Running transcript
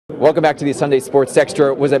Welcome back to the Sunday Sports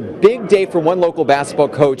Extra. It was a big day for one local basketball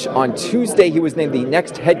coach. On Tuesday, he was named the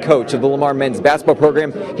next head coach of the Lamar men's basketball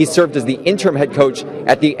program. He served as the interim head coach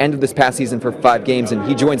at the end of this past season for 5 games, and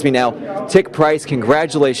he joins me now. Tic Price,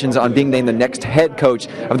 congratulations on being named the next head coach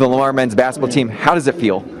of the Lamar men's basketball team. How does it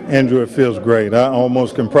feel? Andrew, it feels great. I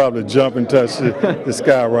almost can probably jump and touch the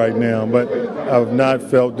sky right now, but I've not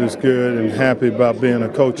felt this good and happy about being a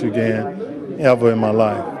coach again ever in my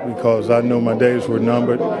life, because I know my days were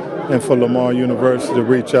numbered, and for Lamar University to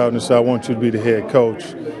reach out and say, I want you to be the head coach,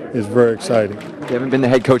 is very exciting. You haven't been the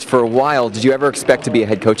head coach for a while. Did you ever expect to be a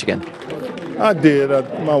head coach again? I did.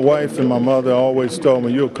 My wife and my mother always told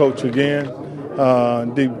me, you'll coach again.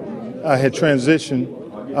 I had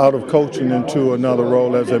transitioned out of coaching into another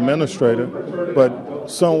role as administrator, but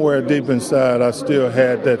somewhere deep inside, I still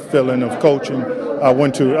had that feeling of coaching. I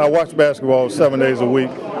watched basketball 7 days a week,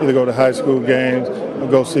 either go to high school games or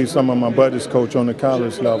go see some of my buddies coach on the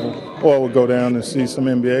college level, or I would go down and see some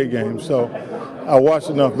NBA games. So I watched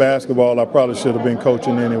enough basketball, I probably should have been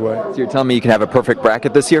coaching anyway. So you're telling me you can have a perfect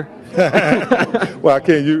bracket this year? Well, I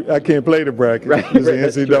can't play the bracket. Right,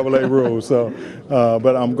 It's the NCAA rule. So,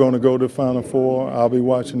 but I'm going to go to Final Four. I'll be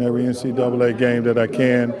watching every NCAA game that I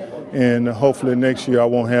can, and hopefully next year I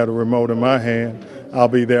won't have the remote in my hand. I'll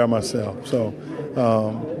be there myself. So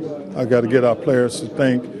I got to get our players to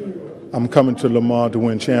think I'm coming to Lamar to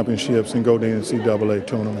win championships and go to the NCAA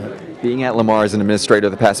tournament. Being at Lamar as an administrator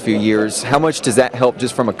the past few years, how much does that help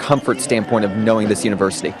just from a comfort standpoint of knowing this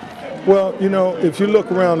university? Well, you know, if you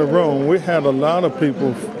look around the room, we had a lot of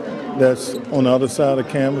people that's on the other side of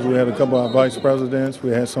campus. We had a couple of our vice presidents. We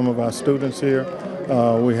had some of our students here.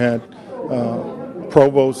 We had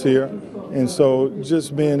provosts here. And so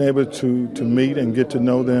just being able to meet and get to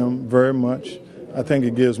know them very much, I think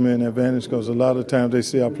it gives me an advantage, because a lot of times they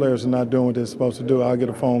see our players are not doing what they're supposed to do. I'll get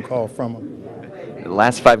a phone call from them. The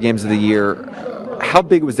last 5 games of the year, how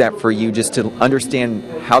big was that for you, just to understand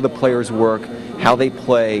how the players work, how they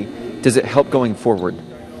play? Does it help going forward?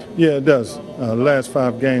 Yeah, it does. Last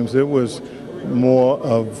 5 games, it was more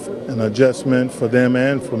of an adjustment for them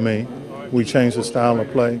and for me. We changed the style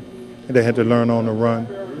of play. They had to learn on the run.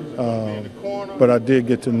 But I did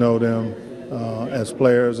get to know them as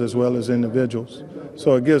players as well as individuals.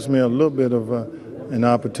 So it gives me a little bit of an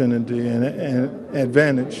opportunity and an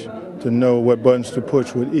advantage to know what buttons to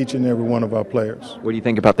push with each and every one of our players. What do you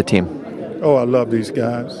think about the team? Oh, I love these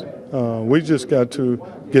guys. We just got to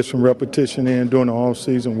get some repetition in during the off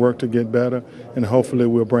season, work to get better, and hopefully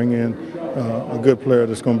we'll bring in a good player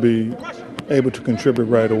that's going to be able to contribute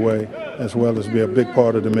right away, as well as be a big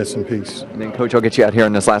part of the missing piece. And then, Coach, I'll get you out here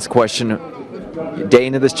on this last question. Day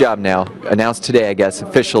into this job now, announced today, I guess,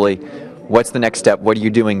 officially. What's the next step? What are you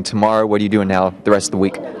doing tomorrow? What are you doing now the rest of the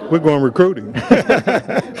week? We're going recruiting.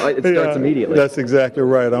 It starts immediately. That's exactly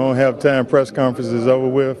right. I don't have time. Press conference is over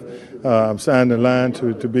with. I'm signed the line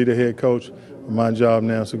to be the head coach. My job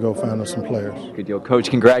now is to go find us some players. Good deal. Coach,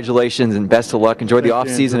 congratulations and best of luck. Enjoy the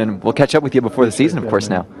off-season, and we'll catch up with you before the season, of course,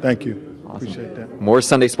 now. Thank you. Awesome. Appreciate that. More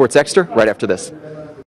Sunday Sports Extra right after this.